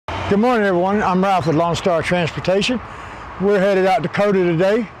Good morning, everyone. I'm Ralph with Lone Star Transportation. We're headed out to Dakota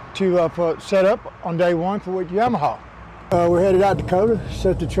today to set up on day one for with Yamaha. We're headed out to Dakota,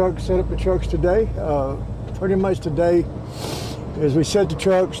 set up the trucks today. Pretty much today is we set the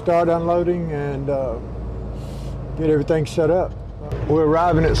truck, start unloading, and get everything set up. We're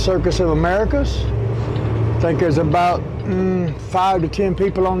arriving at Circus of Americas. I think there's about 5 to 10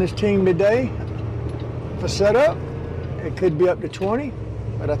 people on this team today for setup. It could be up to 20.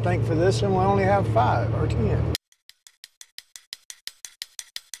 But I think for this one, we only have 5 or 10.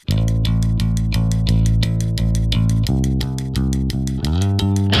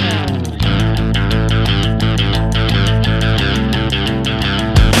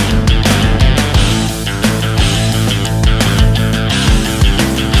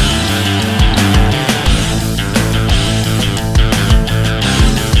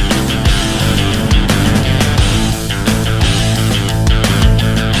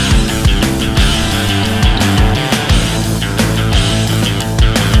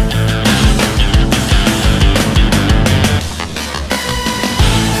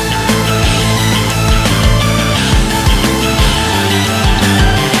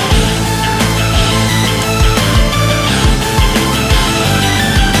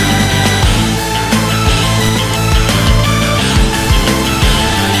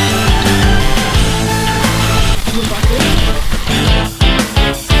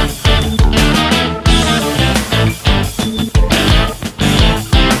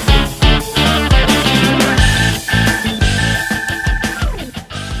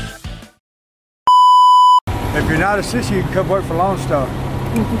 If you're not a sissy, you can come work for Lone Star.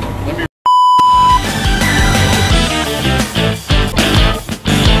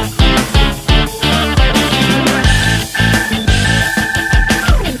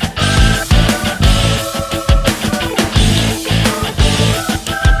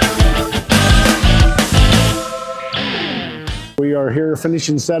 We are here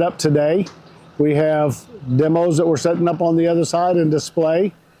finishing setup today. We have demos that we're setting up on the other side and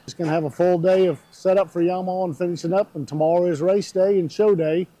display. Just going to have a full day of setup for Yamaha and finishing up, and tomorrow is race day and show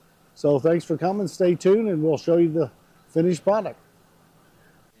day. So thanks for coming, stay tuned, and we'll show you the finished product.